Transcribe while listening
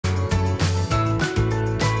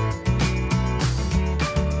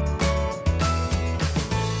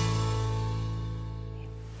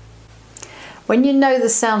When you know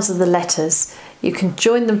the sounds of the letters, you can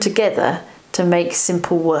join them together to make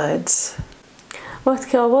simple words. وقتی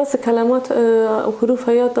که آواز کلمات حروف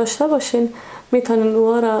یاد داشته باشین میتونین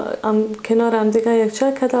اوها را کنار هم دیگه یک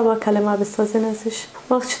جای کرده و کلمه بسازین ازش.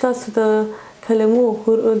 وقتی تاسو د کلمو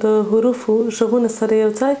د حروفو غږونه سره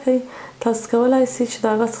یوځای کړئ تاسو کولای شئ چې د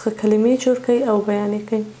هغه څخه کلمې جوړ کړئ او بیان یې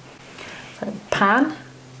کړئ. Pan,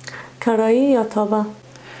 کړایي یا تابه.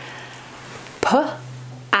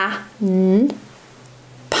 P-A-N,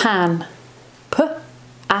 pan.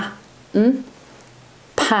 P-A-N,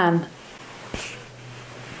 pan.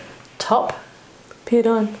 Top,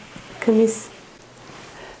 پیران کمیس.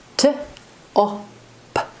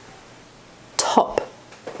 T-O-P, top.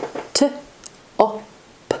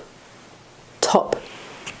 T-O-P, top.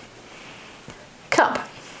 Cup,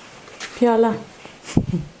 پیاله.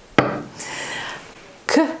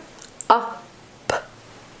 K-U-P,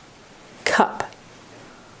 cup.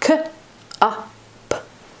 K-U-P,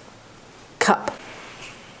 cup.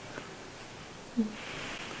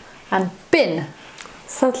 And bin,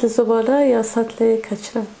 سطل زباله یا سطل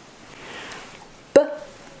کچره.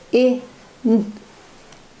 B-I-N,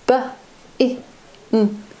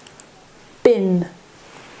 B-I-N, bin.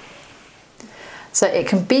 So it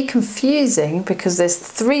can be confusing because there's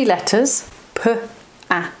 3 letters,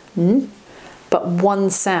 P-A-N, but one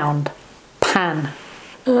sound, pan.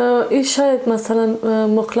 این شاید مثلا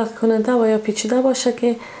مقلق کننده و یا پیچیده باشه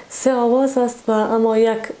که 3 آواز است و اما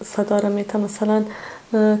یک صدا را میته. مثلا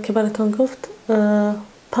که براتون گفت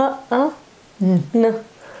پ-ا-ن،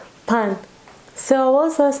 پن. 3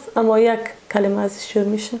 آواز است اما یک کلمه ازش شروع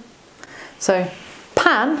میشه. So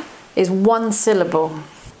pan is one syllable.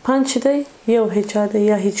 پن چی دی؟ یو هجا دی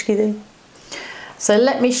یا هیچگی دی. So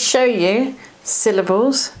let me show you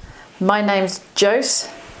syllables. My name's Jose.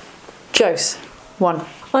 Jose. 1.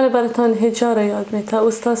 آره براتون هجا را یاد میته.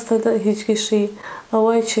 استاز تا هیچگی شی.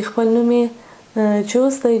 اوای چی خپل نومی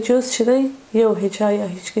جوز دی. جوز چی دی؟ یو هجا یا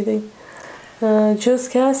هیچگی دی. جوز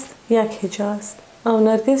که است؟ یک هجا است. او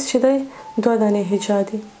نرگس چی دی؟ 2 دانه هجا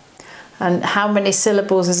دی. And how many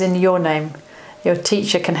syllables is in your name? Your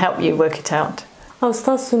teacher can help you work it out. او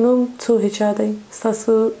ستاسو نوم څو هجا دی.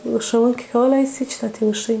 ستاسو ښوونکی کولای شي چې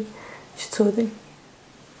تاسو وښیي چې څو دی.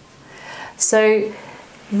 So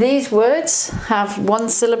these words have 1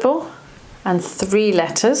 syllable and 3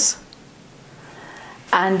 letters,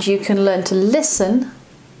 and you can learn to listen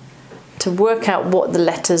to work out what the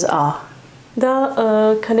letters are. دا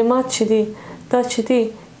کلمات چې دي دا چې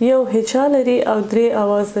دي یو هجا لري او 3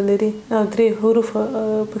 آواز لري او 3 حروف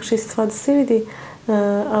پکې استفاده شوي دي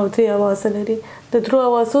او 3 آواز لري. د 3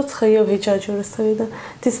 آوازو څخه یو هجا جوړه شوې ده.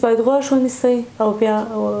 تاسو باید غوږ ونیسئ او بیا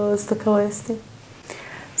زده کوئ یاستئ.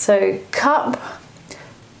 So cup,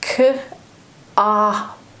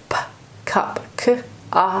 K-A-P, cup,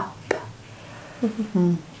 K-A-P.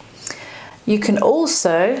 You can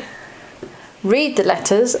also read the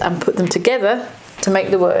letters and put them together to make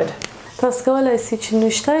the word. تاسو کولای شئ چې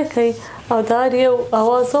نوشته کړئ او دا یو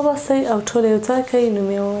آواز وباسئ او ټول یو ځای کړئ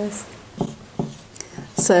نوم یې ووایاست.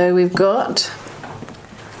 So we've got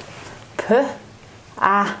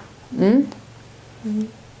P-A-N,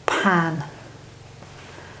 pan.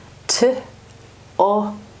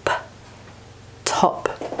 T-O-P, top.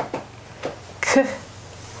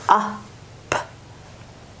 K-A-P,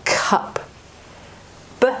 cup.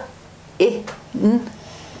 B-I-N,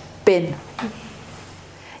 bin.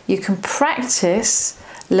 You can practice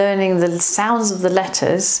learning the sounds of the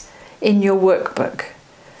letters in your workbook.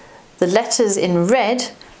 The letters in red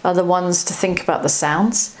are the ones to think about the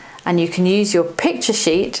sounds, and you can use your picture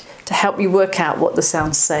sheet to help you work out what the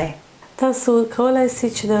sounds say. تاسو کولای شئ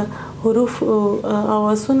چې د حروف او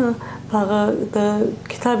آوازونه په هغه د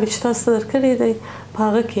کتاب چې تاسو درکړی دی په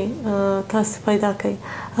هغه کې تاسو پیدا کړئ.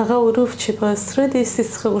 هغه حروف چې په سره دي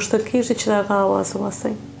څخه غوښتل کېږي چې هغه آواز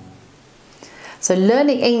وباسئ. So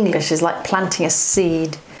learning English is like planting a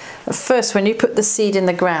seed. At first, when you put the seed in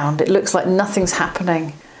the ground, it looks like nothing's happening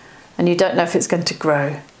and you don't know if it's going to grow.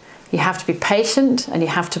 You have to be patient and you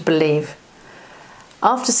have to believe.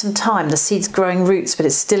 After some time, the seed's growing roots, but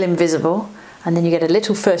it's still invisible. And then you get a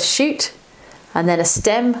little first shoot, and then a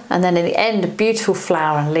stem, and then in the end, a beautiful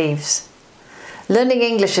flower and leaves. Learning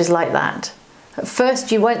English is like that. At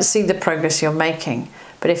first, you won't see the progress you're making,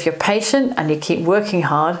 but if you're patient and you keep working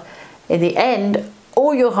hard, in the end,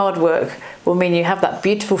 all your hard work will mean you have that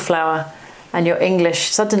beautiful flower, and your English,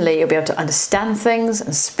 suddenly you'll be able to understand things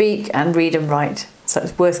and speak and read and write. So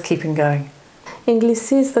it's worth keeping going.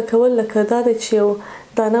 انګلیسي زده کول لکه دا دی چې یو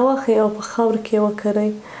دانه واخلئ او په خاوره کې یې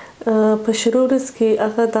وکرئ. په شروع ورځ کې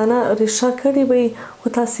هغه دانه ریښه کړې وي خو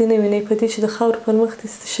تاسې نه وینئ په دې چې د خاورو پر مخ دې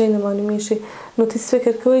څه شی نه معلومیږي نو تاسې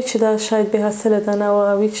فکر کوئ چې دا شاید بې حاصله دانه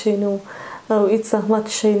وه او هیڅ شی نه و او هیڅ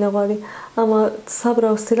زحمت شی نه غواړي اما صبر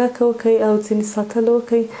او حوصله وکړئ او ځینې ساتل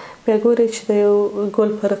وکړئ بیا ګورئ چې د یو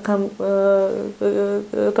ګل په رقم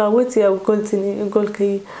راوځي او ګل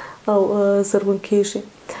کوي او زرغون کیږي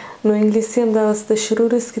نو انګلیسي هم دغسې د شروع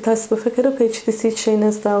ورځ کې تاسې به فکر وکړئ چې داسې هېڅ شی نه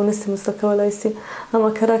زده او نسئ مو زده کولی سي اما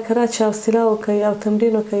کره چې حوصله وکړئ او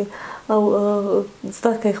تمرین وکړئ او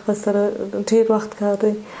زده کړئ خپل سره ډېر وخت کار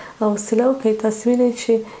دی او حوصله وکړئ تاسې وینئ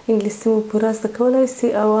چې انګلیسي مو پوره زده کولی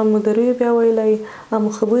سي او هم مو د رویې بیا ویلی هم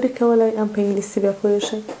مو خبرې کولی هم په انګلیسي بیا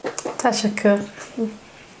پوهېږئ تشکر